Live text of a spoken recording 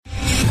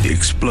The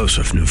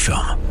explosive new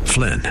film,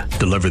 Flynn,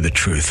 deliver the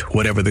truth,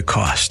 whatever the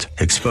cost,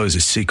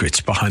 exposes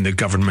secrets behind the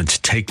government's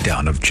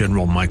takedown of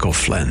General Michael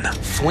Flynn.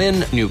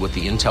 Flynn knew what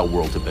the intel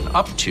world had been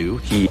up to.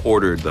 He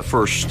ordered the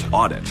first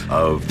audit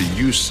of the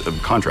use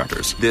of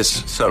contractors.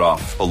 This set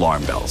off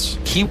alarm bells.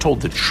 He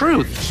told the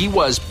truth. He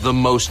was the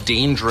most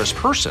dangerous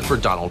person for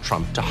Donald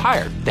Trump to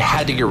hire. They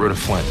had to get rid of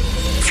Flynn.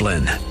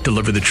 Flynn,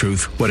 deliver the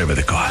truth, whatever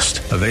the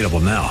cost. Available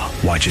now.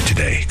 Watch it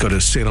today. Go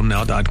to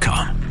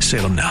salemnow.com.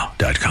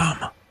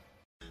 salemnow.com.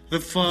 The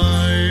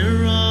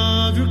fire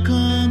of your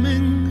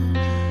coming,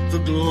 the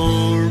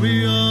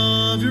glory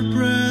of your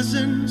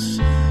presence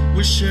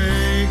will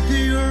shake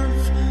the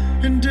earth,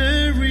 and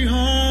every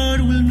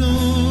heart will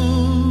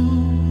know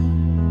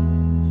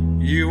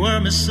you are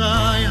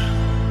Messiah,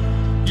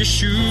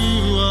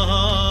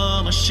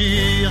 Yeshua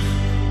HaMashiach,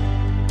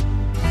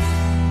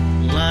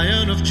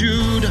 Lion of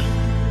Judah,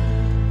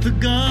 the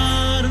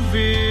God of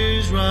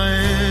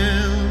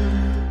Israel,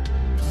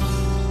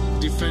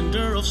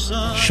 defender of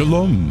Zion.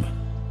 Shalom.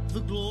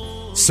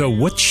 So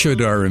what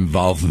should our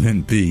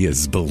involvement be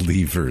as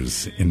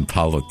believers in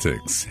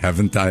politics?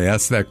 Haven't I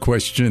asked that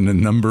question a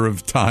number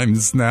of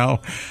times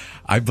now?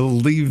 I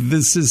believe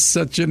this is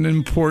such an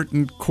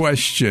important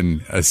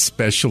question,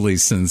 especially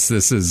since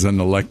this is an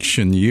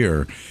election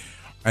year.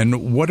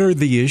 And what are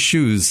the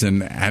issues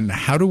and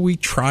how do we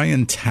try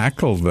and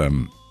tackle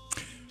them?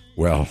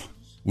 Well,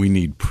 we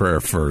need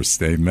prayer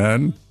first,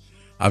 amen?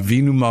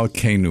 Avinu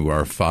Malkeinu,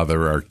 our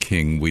Father, our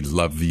King, we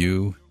love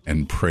you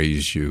and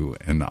praise you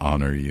and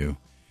honor you.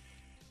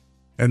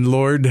 And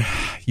Lord,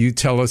 you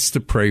tell us to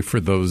pray for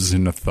those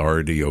in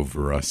authority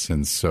over us,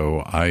 and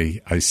so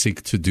I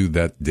seek to do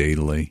that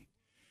daily.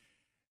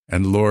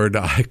 And Lord,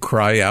 I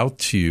cry out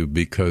to you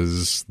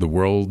because the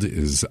world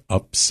is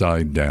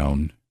upside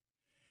down,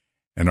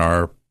 and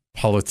our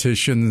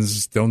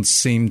politicians don't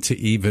seem to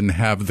even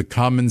have the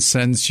common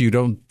sense you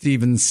don't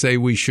even say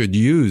we should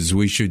use.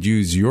 We should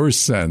use your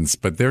sense,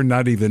 but they're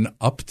not even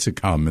up to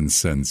common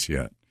sense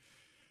yet.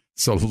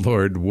 So,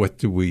 Lord, what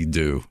do we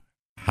do?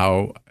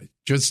 How?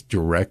 Just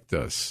direct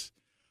us.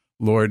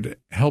 Lord,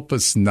 help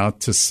us not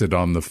to sit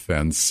on the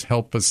fence.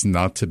 Help us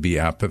not to be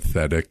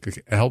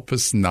apathetic. Help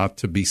us not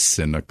to be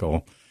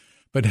cynical.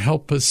 But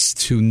help us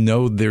to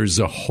know there's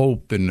a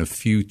hope in the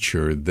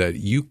future, that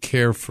you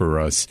care for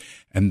us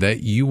and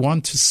that you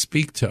want to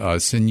speak to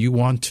us and you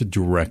want to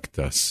direct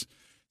us.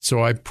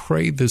 So I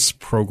pray this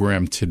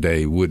program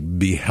today would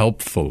be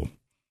helpful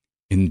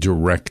in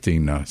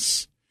directing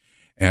us.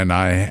 And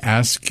I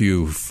ask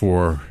you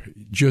for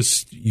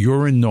just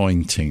your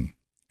anointing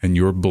and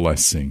your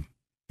blessing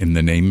in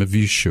the name of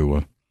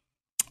Yeshua.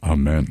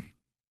 Amen.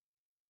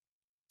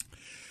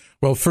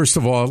 Well, first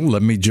of all,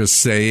 let me just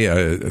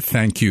say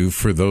thank you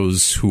for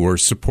those who are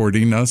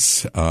supporting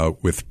us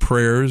with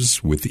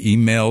prayers, with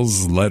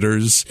emails,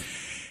 letters,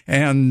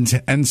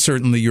 and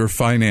certainly your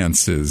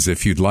finances.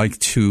 If you'd like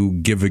to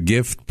give a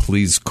gift,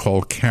 please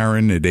call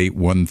Karen at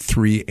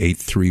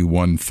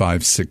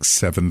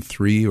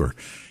 813-831-5673 or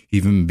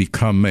even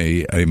become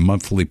a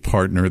monthly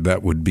partner.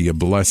 That would be a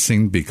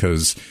blessing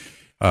because,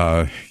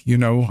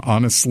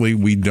 honestly,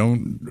 we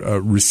don't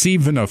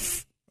receive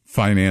enough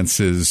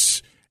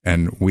finances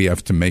and we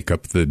have to make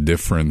up the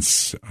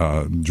difference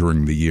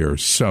during the year.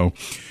 So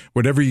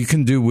whatever you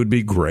can do would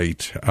be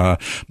great.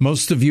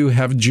 Most of you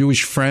have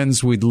Jewish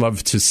friends. We'd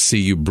love to see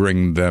you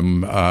bring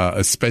them,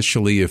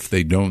 especially if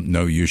they don't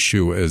know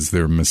Yeshua as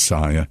their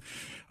Messiah.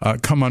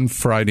 Come on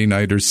Friday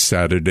night or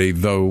Saturday,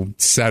 though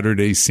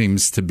Saturday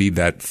seems to be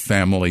that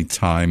family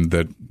time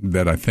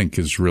that I think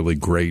is really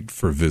great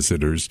for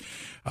visitors.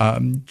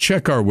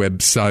 Check our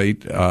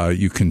website.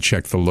 You can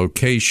check the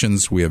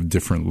locations. We have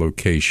different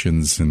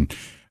locations in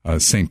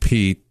St.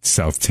 Pete,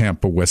 South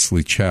Tampa,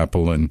 Wesley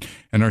Chapel, and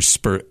our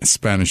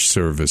Spanish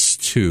service,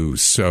 too.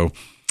 So,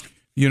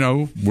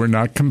 we're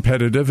not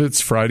competitive. It's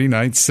Friday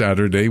night,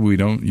 Saturday. We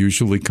don't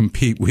usually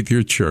compete with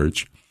your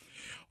church.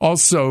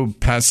 Also,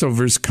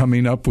 Passover's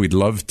coming up. We'd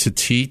love to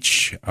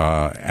teach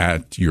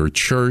at your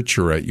church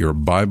or at your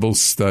Bible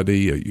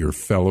study, at your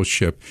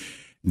fellowship,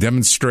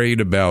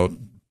 demonstrate about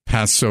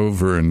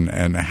Passover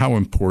and how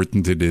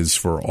important it is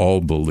for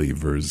all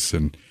believers.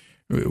 And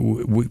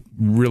we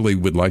really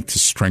would like to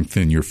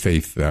strengthen your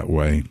faith that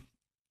way.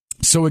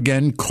 So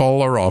again,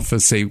 call our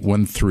office,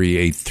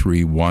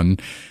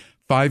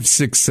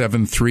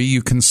 813-831-5673.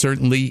 You can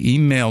certainly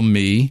email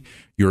me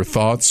your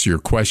thoughts, your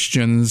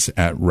questions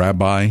at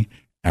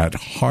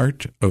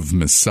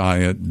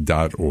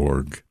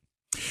rabbi@heartofmessiah.org.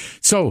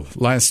 So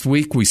last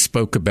week we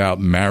spoke about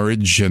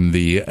marriage and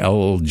the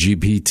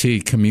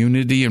LGBT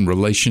community in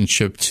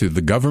relationship to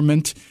the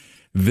government.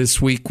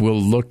 This week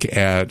we'll look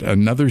at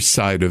another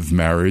side of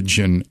marriage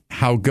and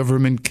how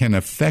government can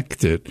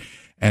affect it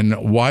and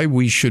why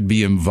we should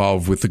be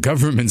involved with the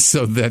government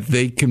so that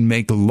they can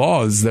make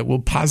laws that will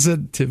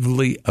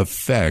positively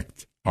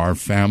affect our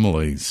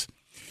families.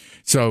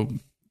 So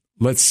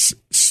let's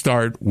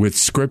start with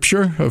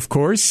Scripture, of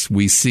course.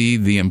 We see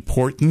the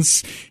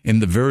importance in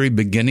the very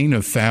beginning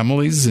of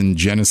families in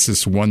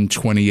Genesis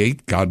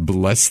 1:28. God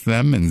blessed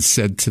them and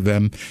said to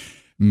them,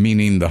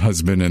 meaning the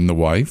husband and the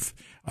wife,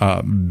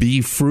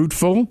 be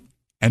fruitful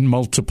and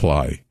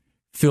multiply,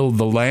 fill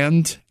the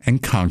land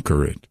and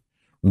conquer it.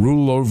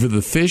 Rule over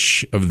the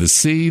fish of the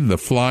sea, the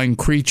flying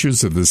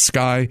creatures of the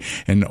sky,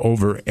 and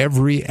over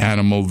every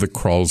animal that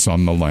crawls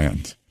on the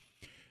land.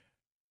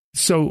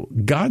 So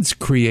God's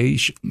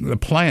creation, the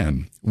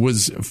plan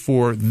was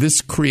for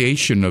this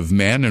creation of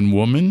man and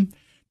woman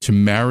to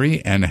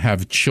marry and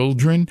have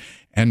children,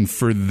 and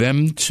for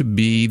them to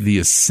be the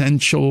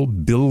essential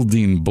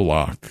building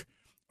block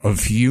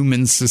of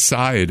human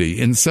society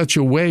in such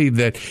a way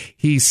that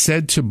he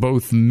said to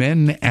both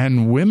men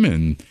and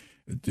women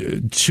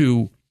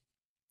to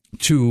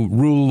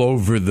rule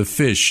over the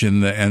fish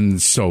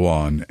and so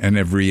on, and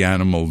every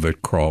animal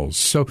that crawls.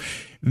 So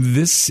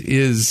this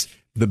is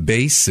the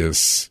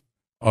basis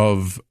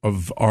of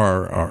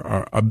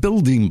our a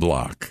building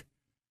block,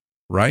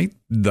 right?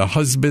 The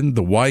husband,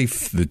 the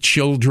wife, the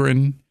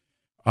children,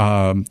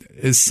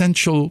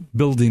 essential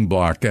building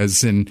block,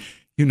 as in,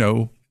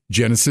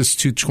 Genesis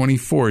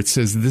 2:24, it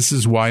says, this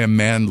is why a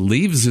man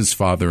leaves his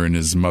father and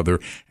his mother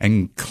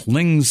and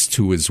clings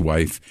to his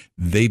wife.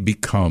 They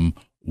become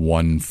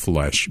one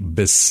flesh.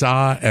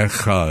 Besa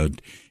echad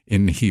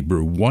in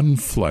Hebrew, one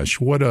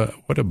flesh. What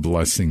a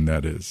blessing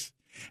that is.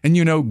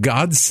 And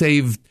God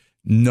saved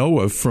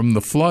Noah from the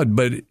flood,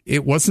 but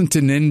it wasn't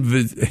an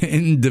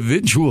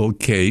individual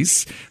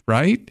case,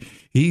 right?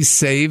 He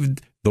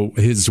saved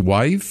his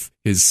wife,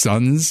 his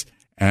sons,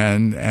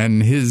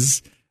 and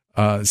his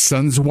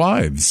sons'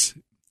 wives.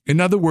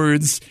 In other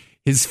words,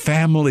 his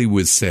family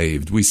was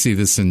saved. We see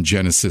this in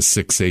Genesis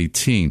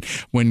 6:18.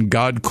 When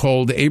God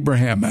called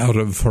Abraham out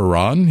of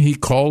Haran, he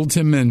called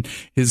him and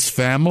his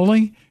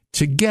family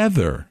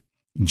together.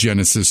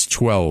 Genesis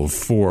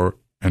 12:4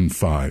 and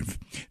 5.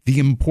 The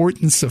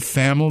importance of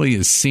family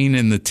is seen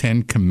in the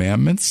Ten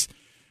Commandments.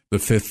 The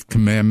fifth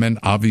commandment,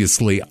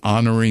 obviously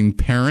honoring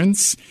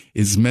parents,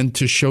 is meant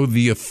to show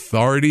the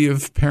authority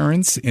of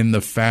parents in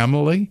the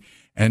family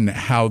and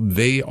how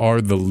they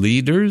are the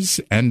leaders.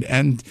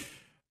 And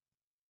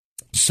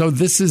so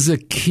this is a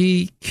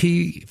key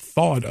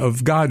thought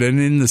of God. And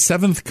in the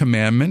seventh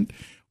commandment,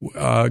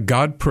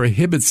 God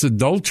prohibits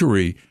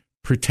adultery,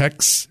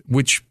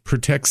 which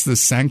protects the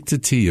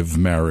sanctity of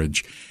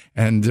marriage.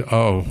 And,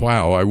 oh,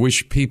 wow, I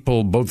wish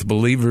people, both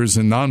believers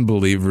and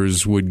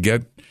non-believers, would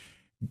get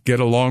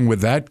along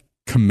with that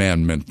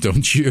commandment,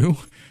 don't you?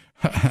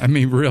 I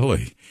mean,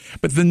 really.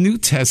 But the New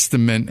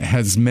Testament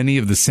has many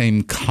of the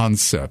same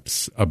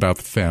concepts about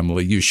the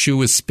family.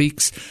 Yeshua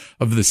speaks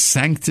of the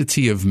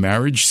sanctity of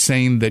marriage,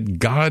 saying that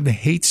God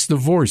hates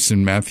divorce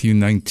in Matthew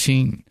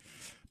 19.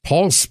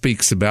 Paul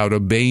speaks about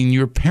obeying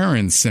your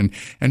parents, and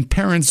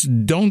parents,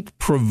 don't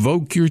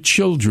provoke your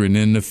children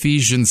in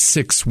Ephesians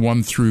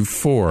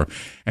 6:1-4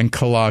 and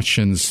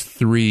Colossians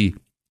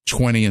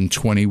 3:20 and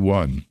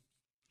 21.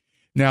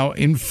 Now,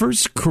 in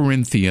 1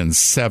 Corinthians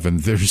 7,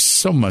 there's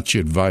so much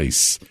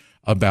advice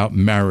about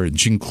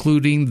marriage,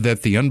 including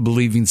that the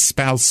unbelieving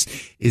spouse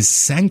is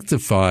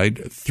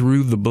sanctified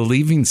through the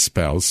believing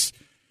spouse.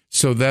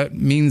 So that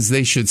means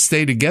they should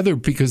stay together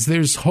because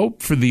there's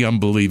hope for the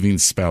unbelieving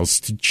spouse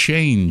to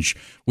change,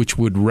 which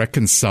would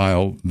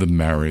reconcile the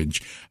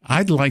marriage.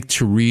 I'd like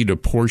to read a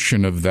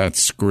portion of that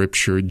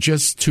scripture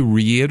just to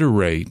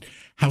reiterate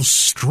how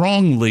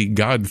strongly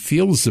God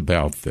feels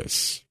about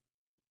this.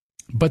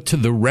 But to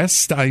the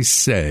rest I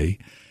say,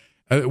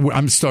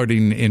 I'm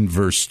starting in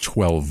verse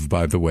 12,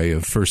 by the way,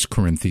 of 1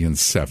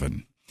 Corinthians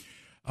 7.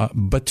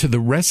 But to the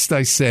rest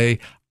I say,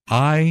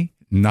 I,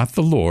 not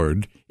the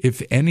Lord,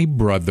 if any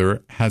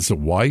brother has a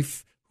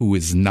wife who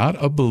is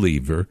not a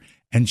believer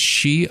and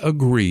she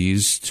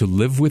agrees to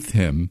live with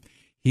him,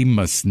 he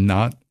must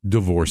not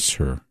divorce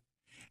her.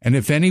 And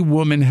if any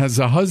woman has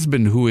a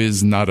husband who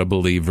is not a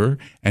believer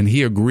and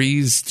he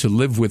agrees to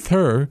live with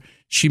her,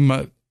 she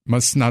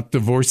must not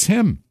divorce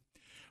him.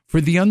 For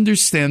the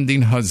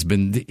understanding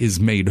husband is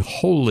made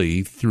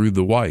holy through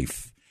the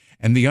wife,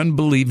 and the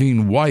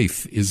unbelieving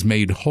wife is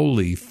made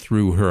holy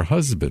through her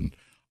husband.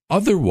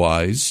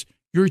 Otherwise,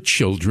 your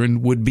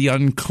children would be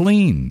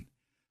unclean,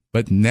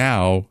 but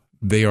now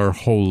they are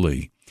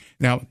holy.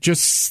 Now,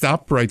 just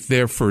stop right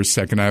there for a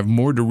second. I have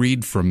more to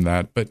read from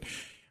that, but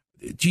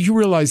do you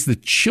realize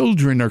that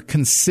children are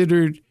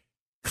considered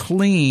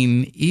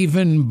clean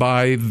even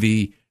by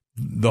the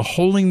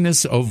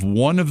holiness of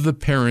one of the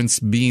parents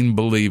being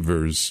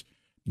believers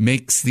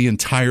makes the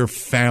entire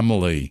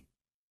family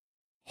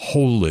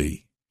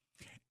holy?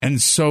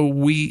 And so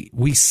we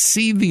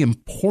see the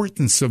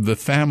importance of the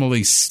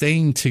family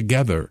staying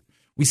together.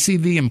 We see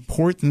the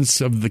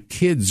importance of the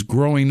kids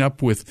growing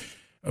up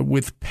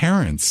with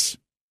parents.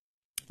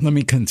 Let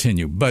me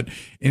continue. But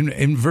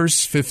in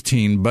verse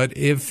 15, but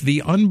if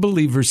the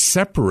unbeliever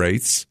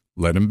separates,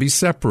 let him be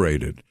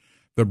separated.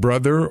 The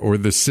brother or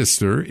the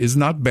sister is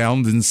not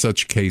bound in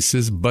such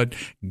cases, but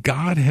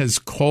God has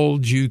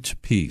called you to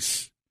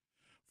peace.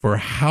 For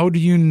how do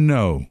you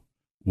know,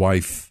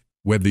 wife,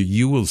 whether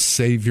you will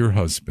save your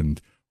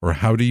husband, or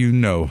how do you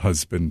know,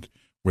 husband,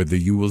 whether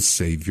you will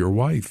save your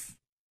wife?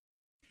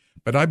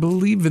 But I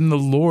believe in the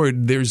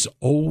Lord. There's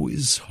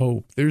always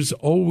hope. There's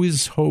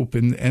always hope.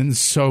 And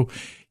so,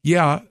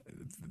 yeah,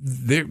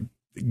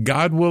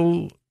 God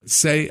will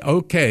say,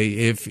 okay,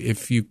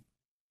 if you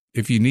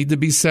need to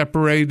be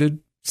separated,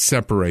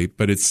 separate,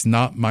 but it's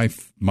not my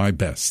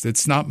best.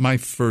 It's not my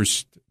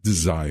first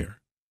desire.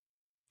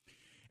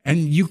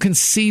 And you can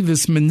see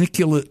this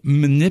meticulous.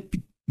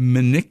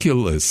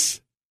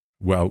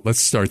 Well, let's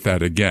start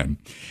that again.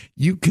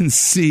 You can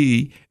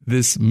see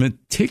this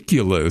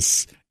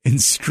meticulous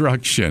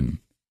instruction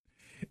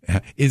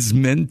is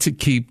meant to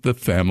keep the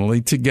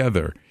family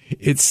together.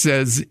 It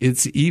says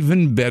it's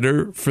even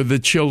better for the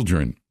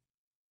children.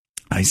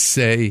 I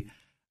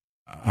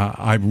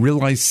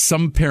realize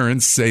some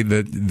parents say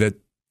that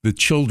the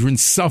children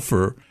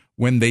suffer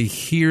when they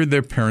hear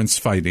their parents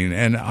fighting,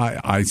 and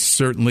I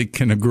certainly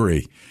can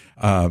agree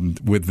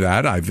with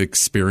that. I've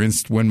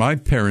experienced when my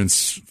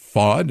parents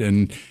fought,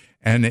 and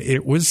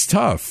it was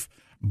tough.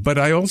 But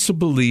I also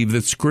believe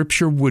that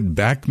Scripture would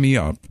back me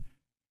up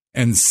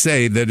and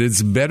say that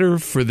it's better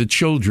for the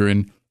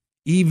children,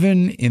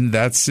 even in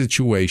that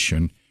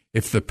situation,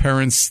 if the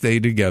parents stay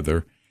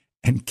together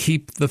and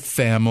keep the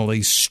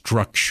family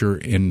structure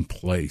in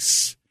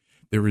place.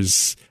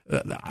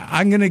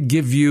 I'm going to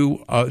give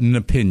you an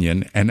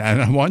opinion, and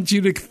I want you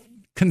to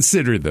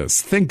consider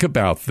this. Think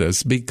about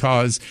this,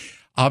 because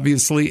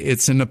obviously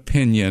it's an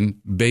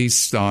opinion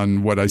based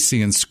on what I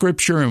see in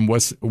Scripture and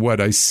what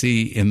I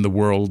see in the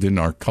world, in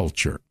our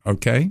culture,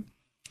 okay?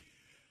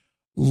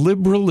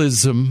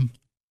 Liberalism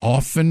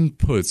often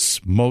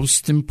puts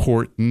most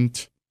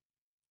important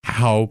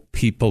how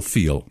people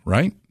feel,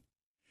 right?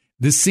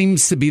 This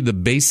seems to be the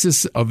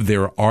basis of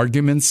their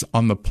arguments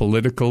on the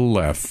political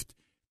left,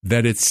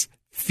 that it's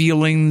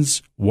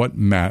feelings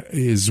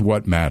is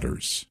what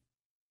matters.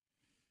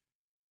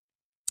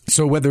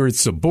 So whether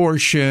it's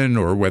abortion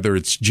or whether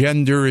it's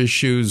gender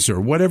issues or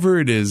whatever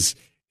it is,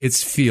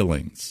 it's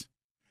feelings.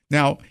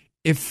 Now,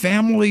 if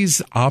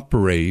families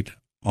operate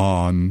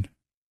on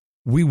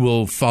we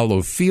will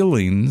follow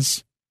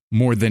feelings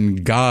more than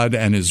God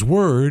and His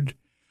Word,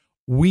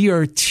 we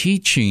are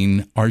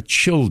teaching our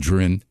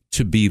children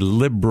to be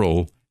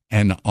liberal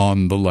and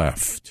on the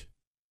left.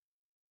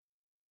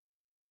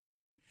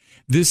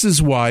 This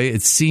is why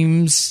it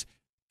seems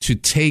to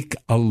take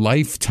a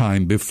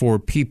lifetime before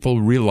people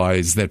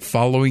realize that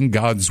following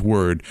God's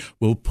Word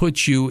will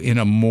put you in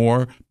a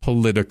more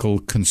political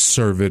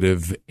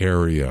conservative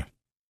area.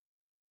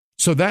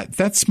 So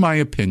that's my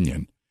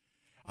opinion.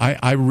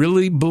 I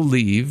really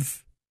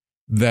believe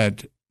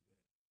that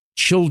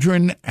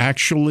children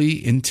actually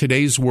in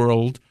today's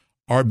world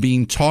are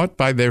being taught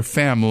by their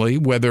family,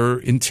 whether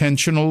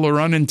intentional or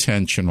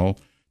unintentional,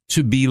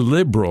 to be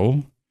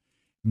liberal,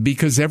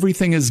 because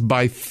everything is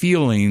by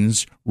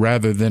feelings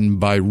rather than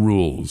by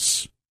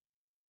rules.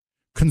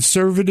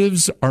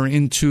 Conservatives are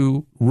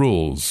into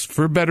rules,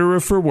 for better or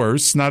for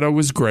worse, not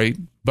always great,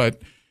 but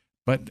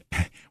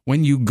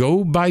when you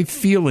go by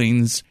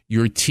feelings,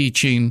 you're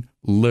teaching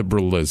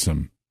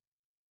liberalism.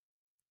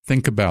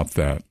 Think about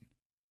that.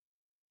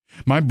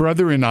 My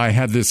brother and I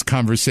had this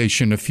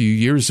conversation a few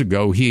years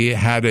ago. He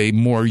had a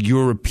more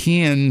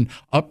European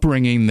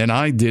upbringing than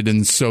I did,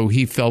 and so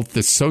he felt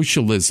that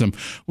socialism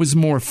was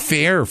more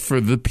fair for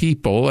the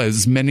people,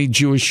 as many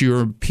Jewish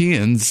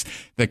Europeans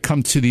that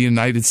come to the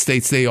United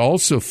States, they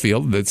also feel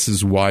this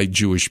is why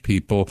Jewish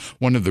people,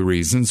 one of the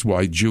reasons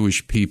why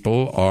Jewish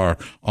people are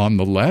on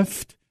the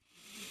left.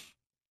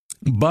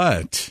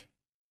 But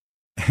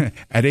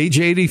at age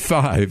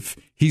 85,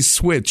 he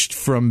switched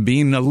from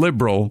being a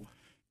liberal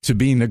to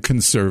being a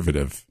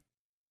conservative.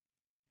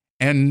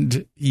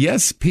 And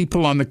yes,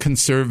 people on the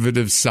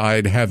conservative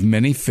side have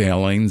many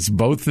failings,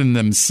 both in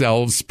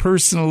themselves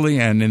personally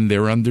and in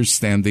their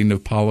understanding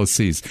of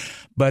policies.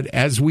 But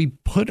as we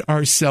put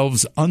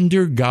ourselves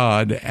under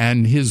God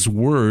and His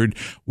Word,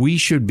 we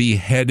should be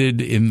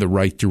headed in the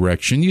right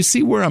direction. You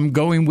see where I'm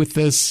going with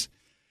this?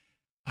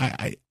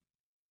 I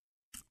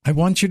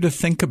want you to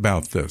think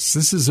about this.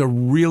 This is a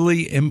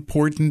really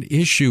important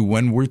issue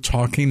when we're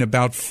talking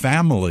about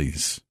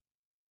families.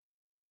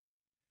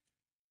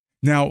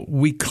 Now,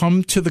 we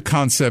come to the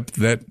concept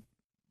that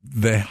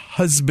the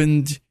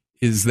husband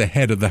is the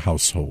head of the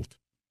household.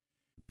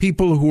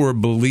 People who are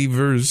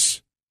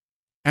believers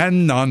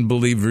and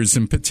non-believers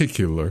in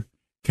particular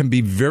can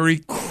be very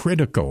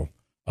critical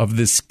of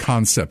this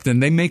concept,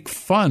 and they make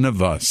fun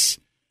of us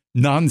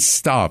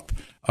nonstop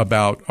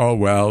about, oh,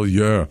 well,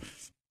 yeah,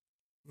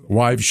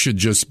 wives should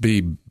just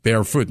be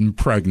barefoot and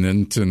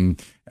pregnant,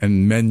 and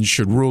men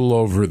should rule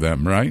over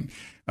them, right?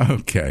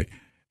 Okay.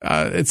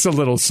 It's a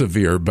little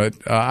severe,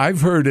 but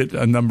I've heard it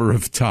a number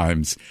of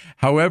times.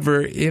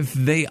 However, if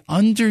they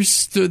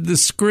understood the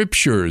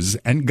Scriptures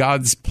and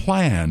God's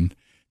plan,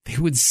 they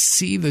would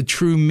see the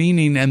true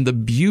meaning and the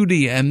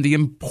beauty and the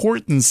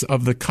importance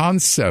of the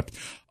concept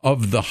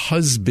of the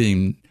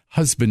husband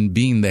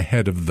being the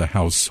head of the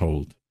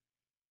household.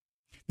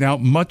 Now,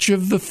 much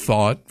of the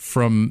thought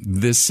from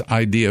this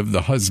idea of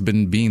the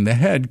husband being the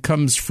head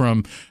comes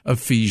from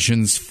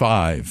Ephesians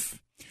 5.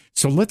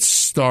 So let's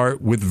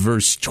start with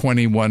verse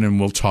 21 and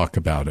we'll talk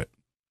about it.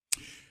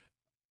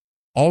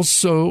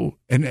 Also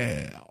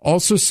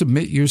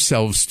submit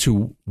yourselves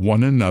to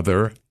one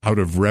another out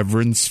of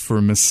reverence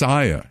for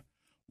Messiah.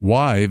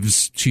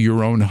 Wives, to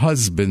your own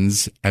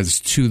husbands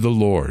as to the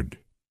Lord.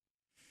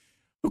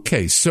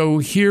 Okay, so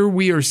here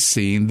we are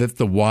seeing that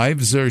the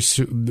wives are,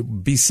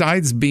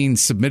 besides being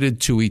submitted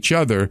to each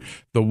other,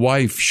 the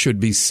wife should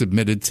be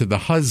submitted to the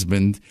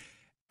husband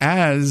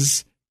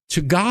as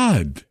to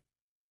God.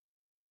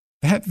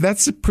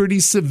 That's a pretty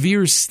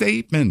severe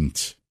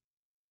statement.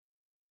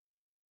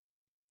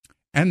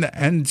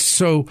 And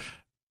so,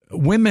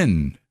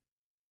 women,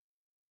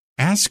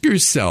 ask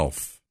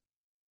yourself,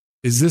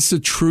 is this a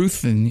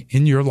truth in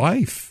your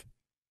life?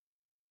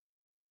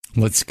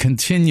 Let's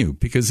continue,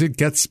 because it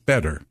gets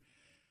better.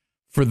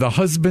 For the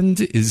husband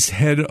is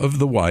head of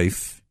the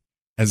wife,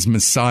 as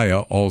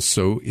Messiah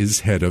also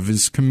is head of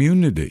his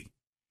community,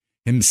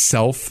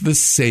 himself the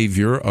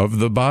Savior of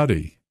the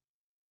body.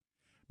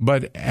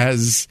 But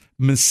as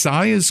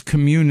Messiah's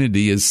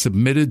community is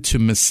submitted to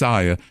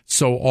Messiah,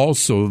 so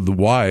also the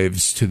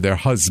wives to their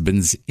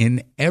husbands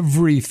in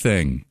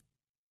everything.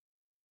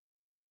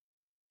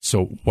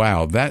 So,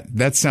 wow,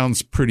 that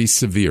sounds pretty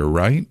severe,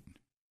 right?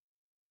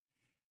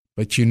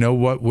 But you know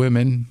what,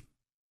 women?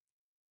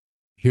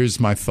 Here's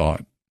my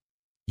thought.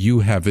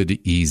 You have it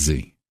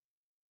easy.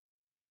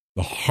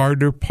 The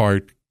harder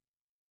part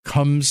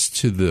comes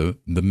to the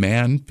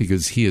man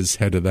because he is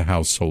head of the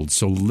household.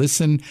 So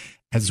listen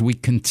as we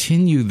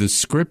continue the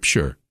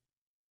scripture.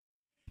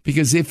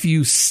 Because if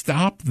you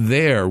stop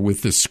there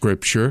with the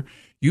scripture,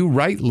 you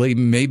rightly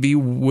maybe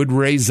would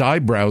raise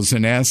eyebrows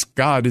and ask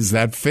God, is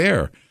that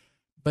fair?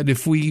 But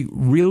if we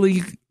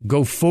really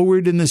go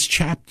forward in this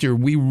chapter,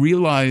 we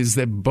realize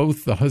that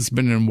both the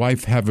husband and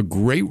wife have a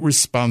great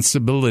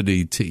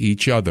responsibility to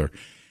each other.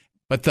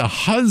 But the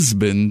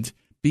husband,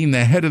 being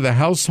the head of the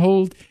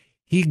household,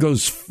 he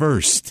goes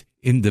first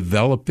in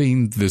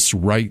developing this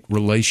right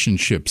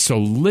relationship. So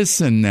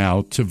listen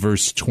now to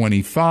verse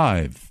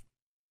 25.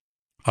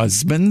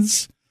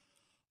 Husbands,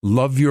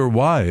 love your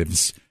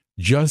wives,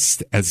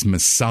 just as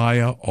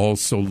Messiah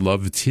also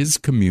loved his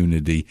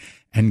community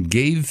and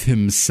gave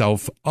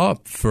himself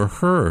up for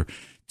her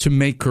to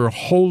make her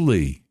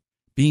holy,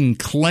 being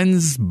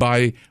cleansed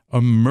by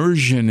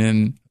immersion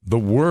in the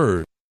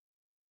word.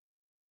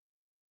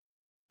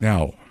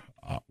 Now,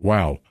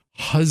 wow.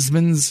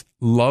 Husbands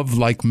love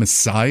like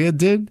Messiah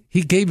did?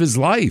 He gave his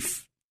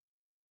life.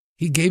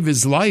 He gave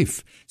his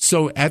life.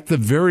 So at the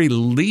very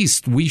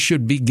least, we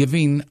should be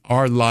giving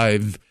our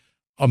life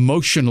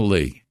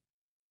emotionally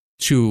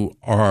to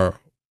our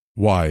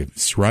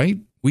wives, right?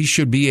 We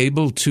should be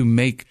able to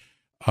make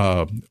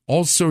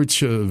all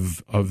sorts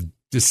of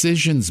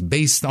decisions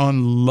based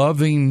on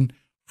loving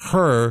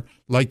her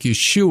like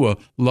Yeshua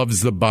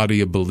loves the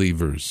body of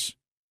believers.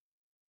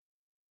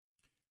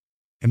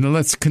 And then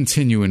let's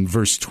continue in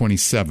verse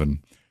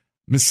 27.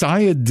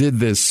 Messiah did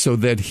this so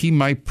that he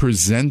might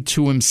present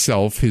to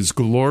himself his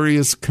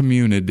glorious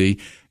community,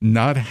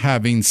 not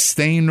having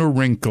stain or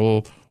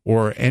wrinkle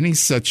or any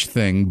such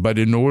thing, but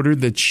in order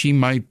that she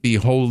might be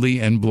holy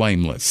and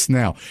blameless.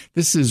 Now,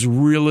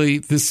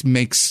 this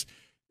makes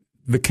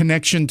the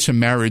connection to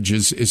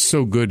marriages is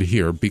so good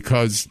here,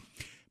 because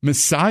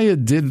Messiah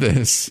did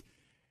this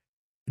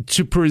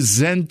to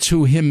present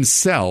to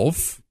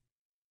himself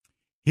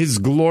his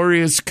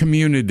glorious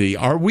community.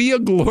 Are we a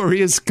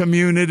glorious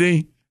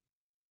community?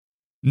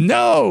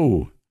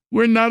 No,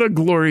 we're not a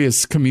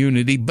glorious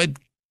community, but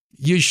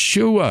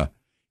Yeshua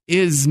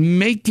is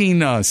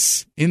making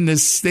us, in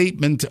this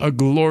statement, a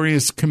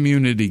glorious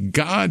community.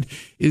 God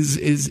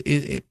is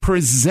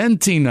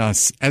presenting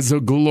us as a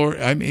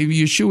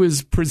Yeshua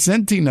is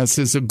presenting us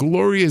as a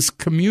glorious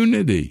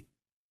community,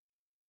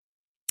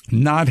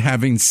 not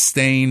having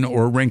stain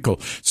or wrinkle.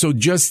 So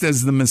just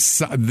as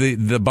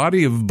the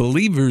body of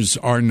believers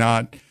are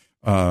not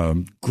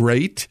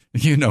great,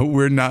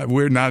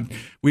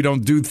 we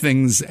don't do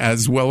things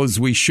as well as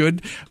we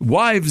should.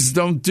 Wives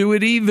don't do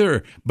it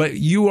either, but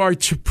you are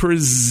to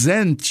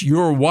present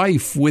your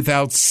wife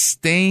without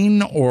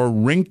stain or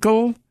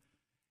wrinkle,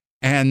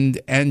 and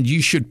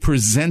you should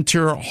present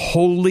her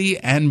holy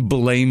and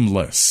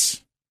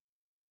blameless.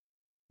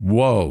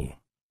 Whoa.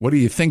 What do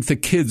you think the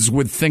kids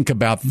would think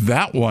about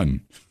that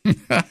one?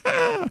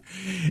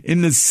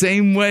 In the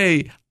same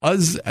way,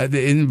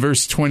 in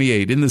verse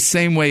 28, in the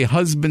same way,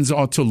 husbands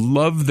ought to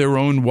love their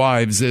own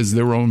wives as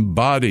their own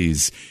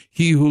bodies.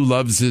 He who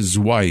loves his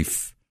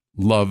wife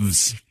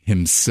loves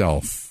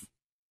himself.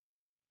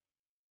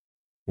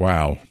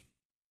 Wow.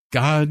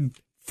 God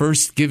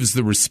first gives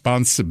the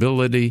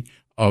responsibility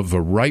of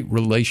a right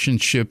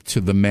relationship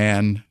to the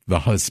man, the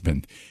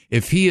husband.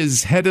 If he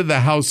is head of the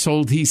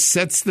household, he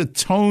sets the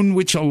tone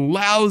which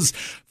allows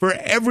for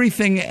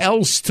everything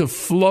else to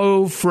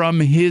flow from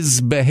his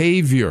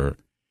behavior.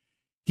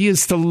 He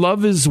is to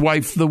love his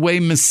wife the way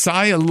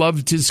Messiah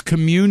loved his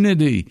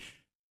community,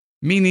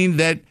 meaning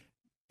that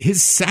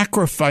his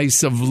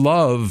sacrifice of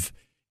love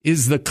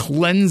is the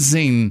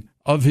cleansing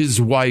of his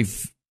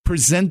wife,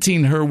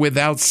 presenting her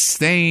without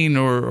stain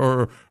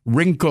or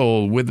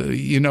wrinkle,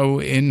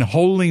 in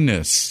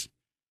holiness.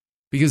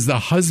 because the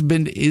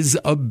husband is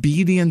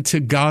obedient to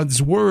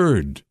God's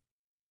word.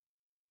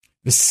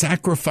 The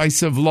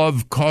sacrifice of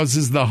love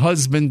causes the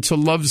husband to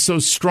love so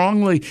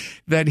strongly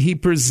that he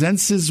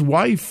presents his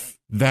wife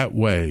that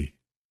way.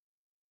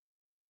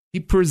 He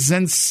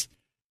presents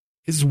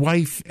his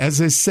wife,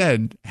 as I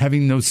said,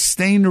 having no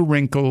stain or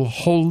wrinkle,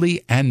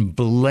 holy and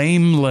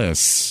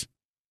blameless.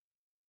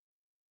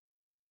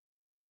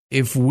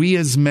 If we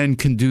as men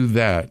can do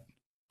that,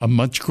 a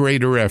much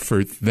greater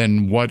effort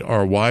than what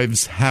our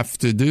wives have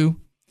to do,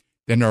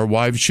 then our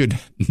wives should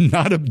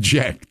not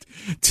object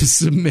to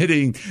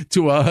submitting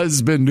to a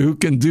husband who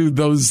can do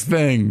those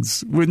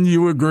things. Wouldn't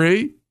you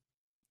agree?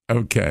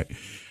 Okay.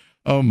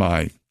 Oh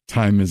my,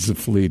 time is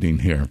fleeting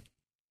here.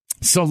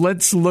 So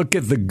let's look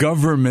at the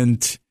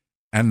government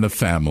and the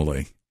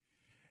family.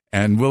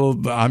 And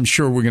I'm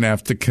sure we're going to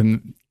have to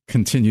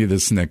continue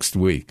this next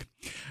week.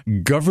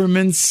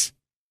 Government's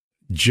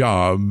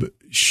job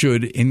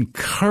should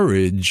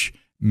encourage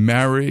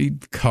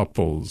married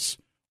couples,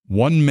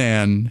 one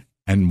man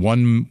and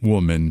one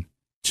woman,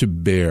 to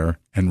bear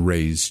and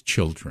raise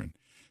children.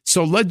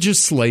 So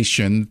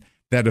legislation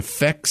that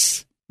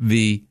affects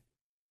the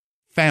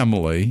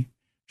family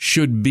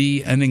should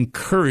be an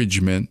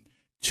encouragement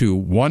to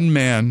one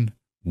man,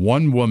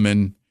 one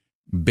woman,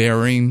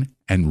 bearing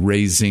and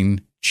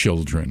raising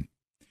children.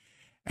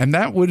 And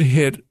that would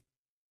hit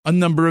a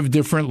number of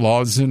different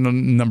laws in a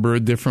number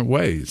of different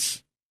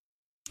ways.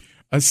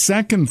 A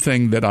second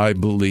thing that I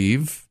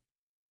believe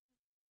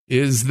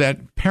is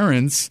that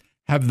parents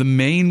have the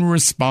main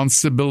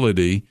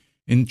responsibility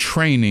in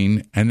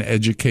training and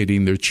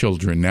educating their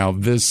children. Now,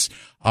 this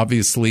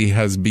obviously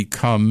has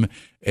become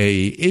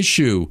an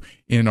issue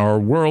in our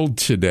world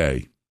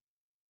today.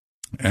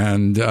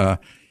 And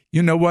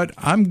you know what?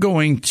 I'm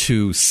going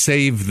to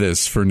save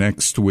this for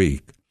next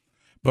week.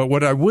 But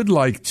what I would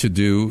like to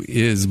do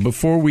is,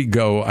 before we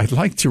go, I'd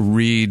like to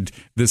read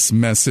this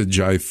message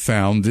I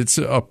found. It's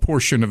a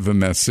portion of a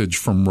message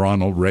from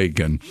Ronald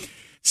Reagan.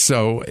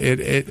 So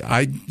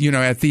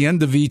at the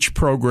end of each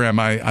program,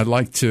 I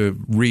like to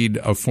read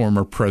a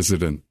former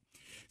president.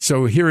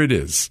 So here it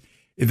is.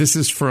 This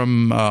is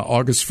from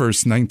August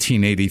 1st,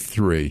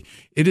 1983.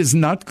 It is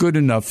not good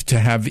enough to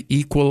have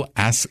equal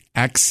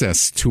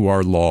access to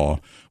our law.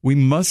 We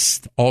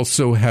must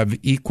also have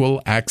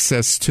equal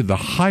access to the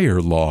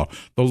higher law,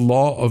 the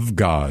law of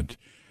God.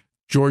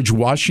 George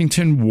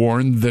Washington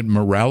warned that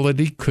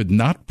morality could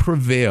not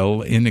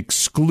prevail in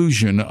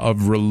exclusion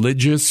of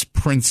religious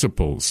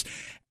principles.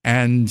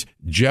 And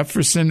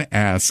Jefferson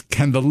asked,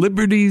 can the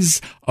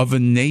liberties of a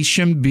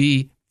nation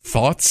be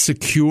thought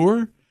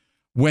secure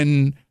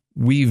when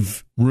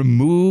we've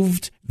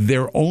removed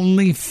their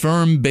only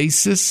firm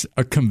basis,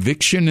 a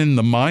conviction in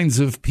the minds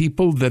of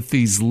people that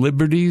these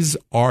liberties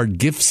are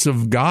gifts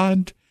of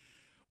God?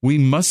 We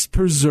must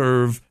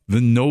preserve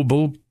the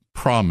noble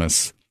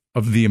promise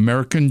of the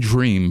American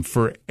dream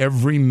for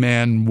every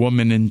man,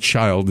 woman, and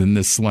child in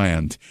this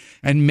land.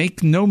 And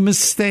make no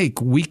mistake,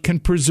 we can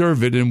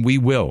preserve it, and we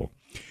will.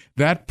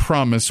 That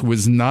promise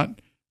was not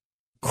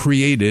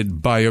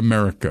created by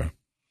America.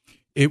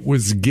 It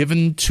was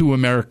given to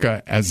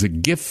America as a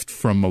gift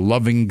from a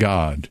loving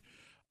God,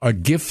 a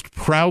gift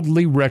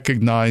proudly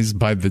recognized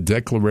by the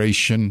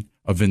Declaration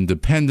of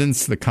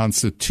Independence, the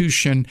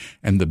Constitution,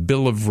 and the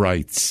Bill of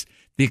Rights.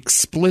 The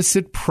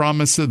explicit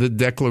promise of the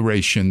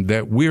Declaration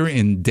that we're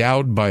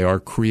endowed by our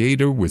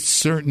Creator with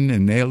certain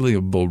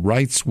inalienable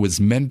rights was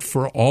meant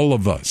for all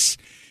of us.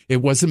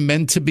 It wasn't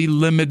meant to be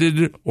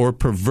limited or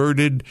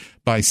perverted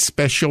by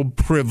special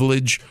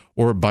privilege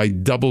or by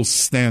double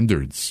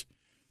standards.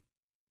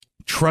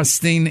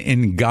 Trusting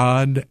in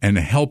God and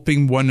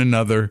helping one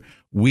another,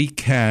 we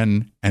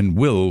can and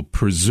will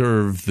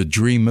preserve the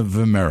dream of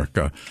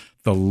America,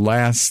 the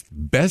last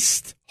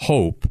best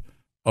hope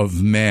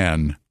of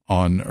man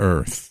on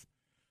earth.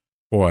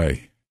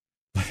 Boy,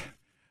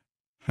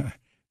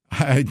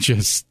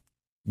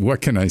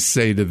 what can I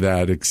say to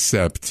that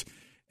except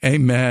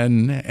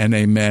amen and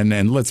amen.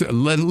 And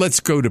let's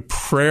go to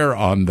prayer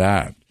on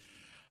that.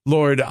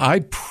 Lord,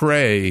 I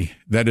pray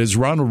that, as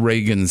Ronald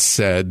Reagan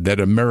said, that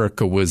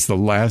America was the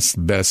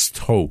last best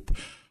hope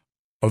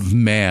of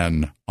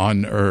man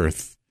on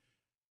earth.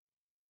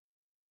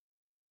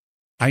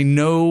 I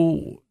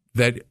know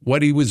that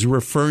what he was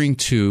referring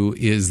to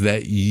is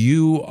that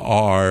you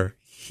are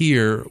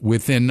here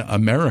within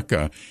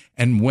America.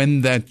 And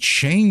when that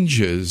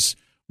changes,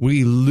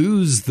 we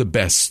lose the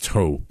best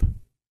hope.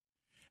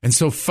 And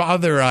so,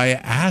 Father, I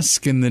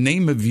ask in the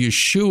name of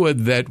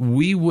Yeshua that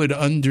we would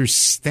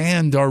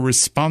understand our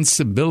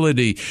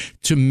responsibility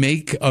to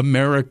make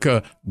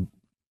America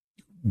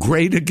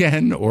great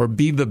again or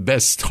be the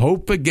best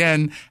hope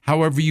again,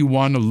 however you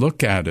want to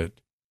look at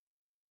it.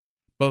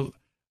 But,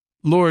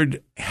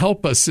 Lord,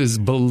 help us as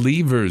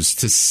believers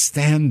to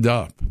stand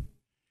up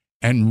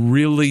and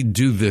really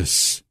do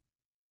this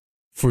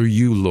for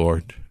you,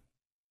 Lord.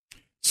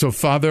 So,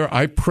 Father,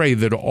 I pray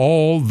that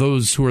all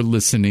those who are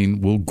listening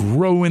will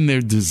grow in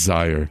their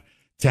desire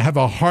to have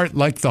a heart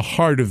like the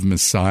heart of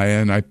Messiah,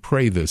 and I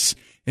pray this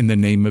in the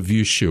name of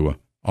Yeshua.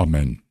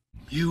 Amen.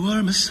 You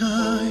are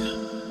Messiah,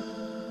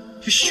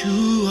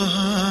 Yeshua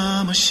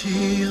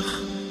HaMashiach,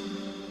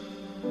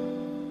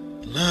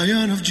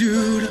 Lion of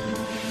Judah,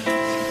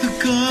 the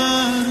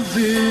God of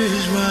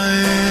Israel.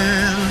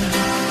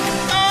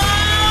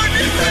 Oh,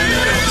 defend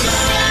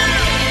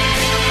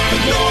the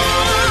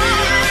Lord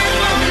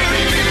of the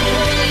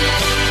people,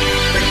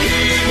 the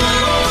King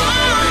of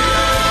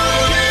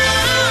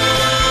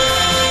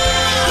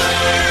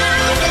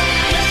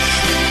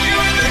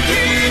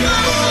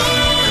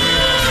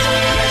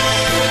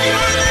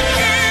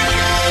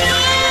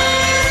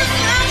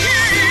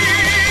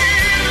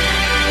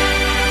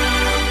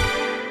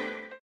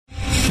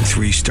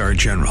Three-star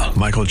General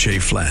Michael J.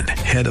 Flynn,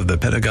 head of the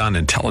Pentagon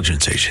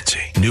Intelligence Agency,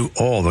 knew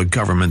all the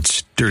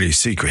government's dirty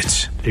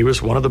secrets. He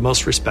was one of the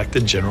most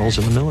respected generals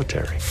in the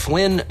military.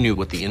 Flynn knew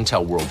what the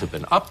intel world had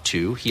been up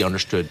to. He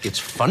understood its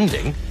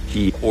funding.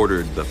 He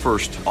ordered the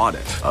first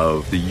audit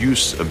of the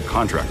use of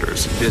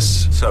contractors.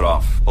 This set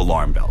off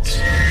alarm bells.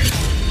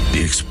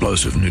 The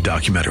explosive new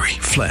documentary,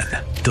 Flynn,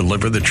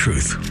 Deliver the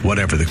Truth,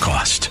 Whatever the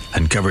Cost,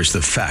 uncovers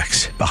the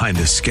facts behind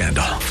this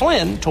scandal.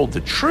 Flynn told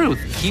the truth.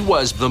 He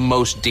was the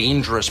most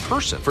dangerous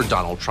person for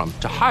Donald Trump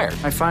to hire.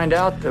 I find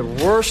out the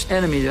worst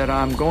enemy that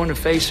I'm going to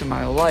face in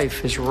my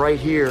life is right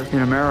here in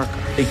America.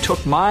 They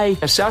took my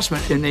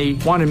assessment and they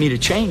wanted me to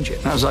change it.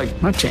 And I was like,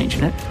 I'm not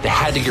changing it. They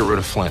had to get rid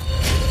of Flynn.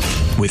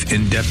 With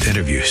in-depth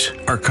interviews,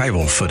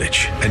 archival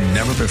footage, and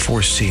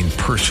never-before-seen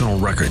personal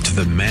records of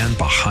the man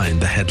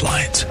behind the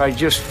headlines. I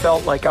just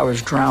felt like I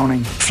was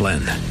drowning.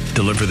 Flynn,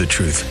 Deliver the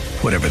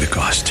Truth, Whatever the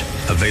Cost.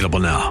 Available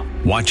now.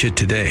 Watch it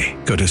today.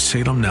 Go to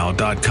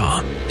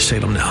salemnow.com.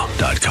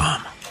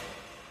 salemnow.com.